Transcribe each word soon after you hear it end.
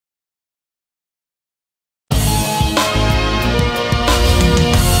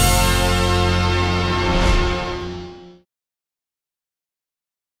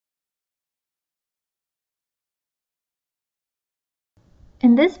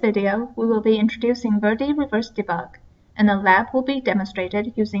In this video, we will be introducing Verdi Reverse Debug, and a lab will be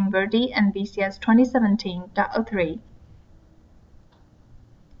demonstrated using Verdi and VCS 2017.03.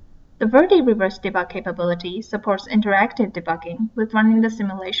 The Verdi Reverse Debug capability supports interactive debugging with running the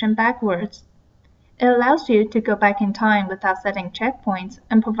simulation backwards. It allows you to go back in time without setting checkpoints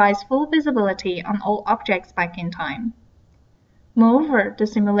and provides full visibility on all objects back in time. Moreover, the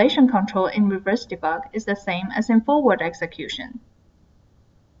simulation control in Reverse Debug is the same as in forward execution.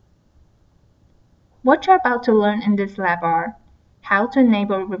 What you're about to learn in this lab are how to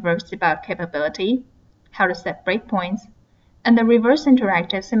enable reverse debug capability, how to set breakpoints, and the reverse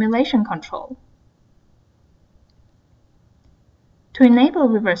interactive simulation control. To enable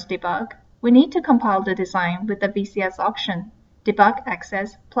reverse debug, we need to compile the design with the VCS option, debug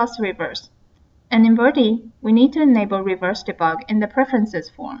access plus reverse. And in Verdi, we need to enable reverse debug in the preferences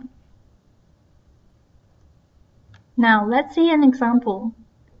form. Now let's see an example.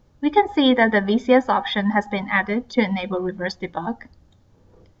 We can see that the VCS option has been added to enable reverse debug,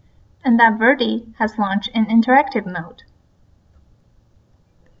 and that Verdi has launched in interactive mode.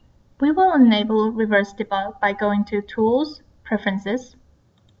 We will enable reverse debug by going to Tools, Preferences,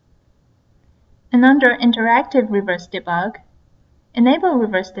 and under Interactive Reverse Debug, enable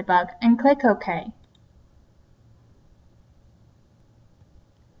reverse debug and click OK.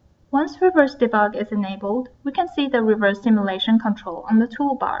 Once reverse debug is enabled, we can see the reverse simulation control on the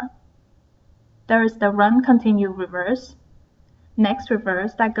toolbar. There is the Run Continue Reverse, Next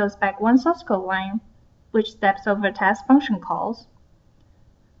Reverse that goes back one source code line, which steps over task function calls,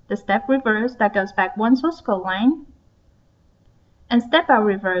 the Step Reverse that goes back one source code line, and Step Out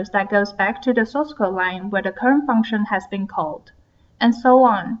Reverse that goes back to the source code line where the current function has been called, and so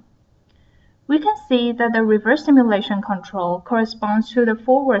on. We can see that the reverse simulation control corresponds to the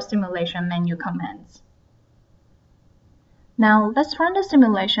forward simulation menu commands. Now let's run the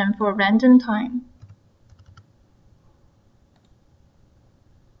simulation for random time.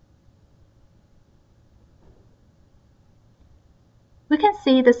 We can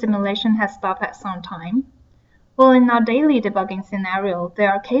see the simulation has stopped at some time. Well, in our daily debugging scenario,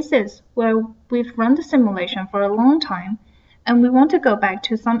 there are cases where we've run the simulation for a long time and we want to go back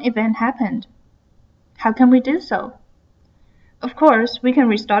to some event happened. How can we do so? Of course, we can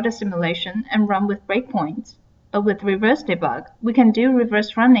restart the simulation and run with breakpoints, but with reverse debug, we can do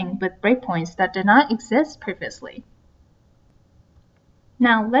reverse running with breakpoints that did not exist previously.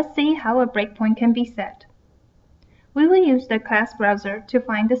 Now, let's see how a breakpoint can be set. We will use the class browser to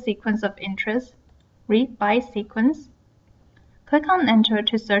find the sequence of interest, read by sequence. Click on Enter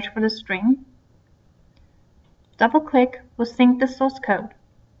to search for the string. Double-click will sync the source code.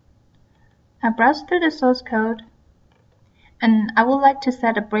 I browse through the source code, and I would like to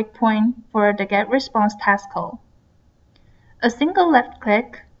set a breakpoint for the getResponse task call. A single left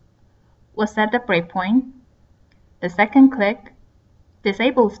click will set the breakpoint, the second click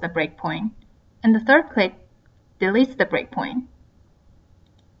disables the breakpoint, and the third click deletes the breakpoint.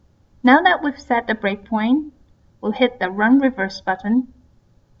 Now that we've set the breakpoint, we'll hit the Run Reverse button.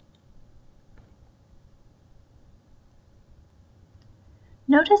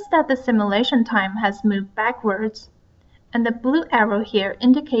 Notice that the simulation time has moved backwards, and the blue arrow here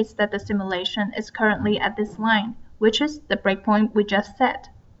indicates that the simulation is currently at this line, which is the breakpoint we just set.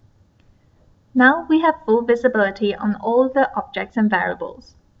 Now we have full visibility on all the objects and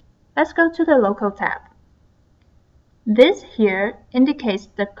variables. Let's go to the Local tab. This here indicates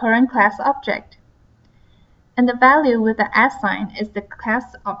the current class object, and the value with the @ sign is the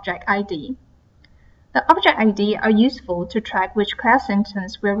class object ID. The object ID are useful to track which class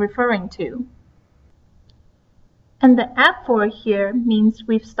instance we're referring to. And the @4 here means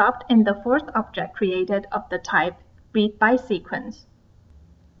we've stopped in the fourth object created of the type read by sequence.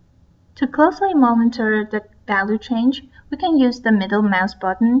 To closely monitor the value change, we can use the middle mouse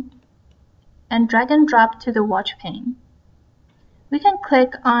button and drag and drop to the watch pane. We can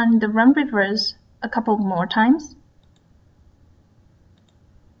click on the Run Reverse a couple more times.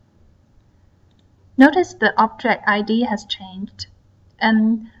 Notice the object ID has changed,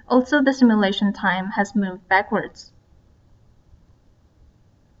 and also the simulation time has moved backwards.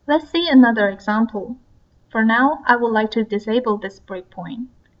 Let's see another example. For now, I would like to disable this breakpoint.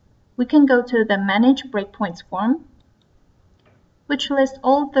 We can go to the Manage Breakpoints form, which lists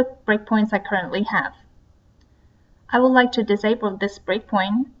all the breakpoints I currently have. I would like to disable this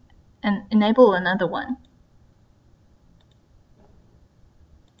breakpoint and enable another one.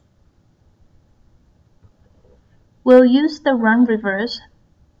 We'll use the Run Reverse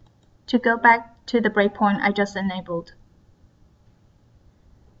to go back to the breakpoint I just enabled.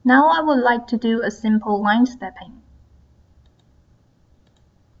 Now I would like to do a simple line stepping.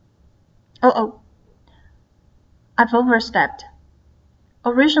 I've overstepped.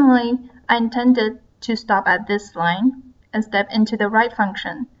 Originally, I intended to stop at this line and step into the right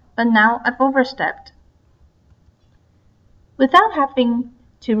function, but now I've overstepped. Without having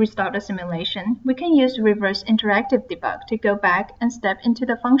to restart the simulation, we can use Reverse Interactive Debug to go back and step into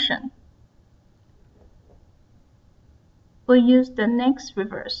the function. We'll use the next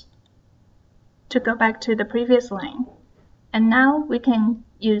reverse to go back to the previous line. And now we can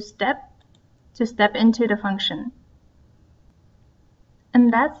use step to step into the function.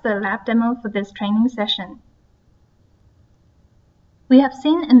 And that's the lab demo for this training session. We have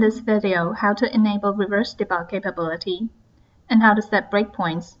seen in this video how to enable reverse debug capability and how to set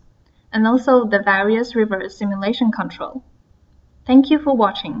breakpoints, and also the various reverse simulation control. Thank you for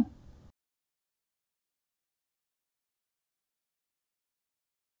watching.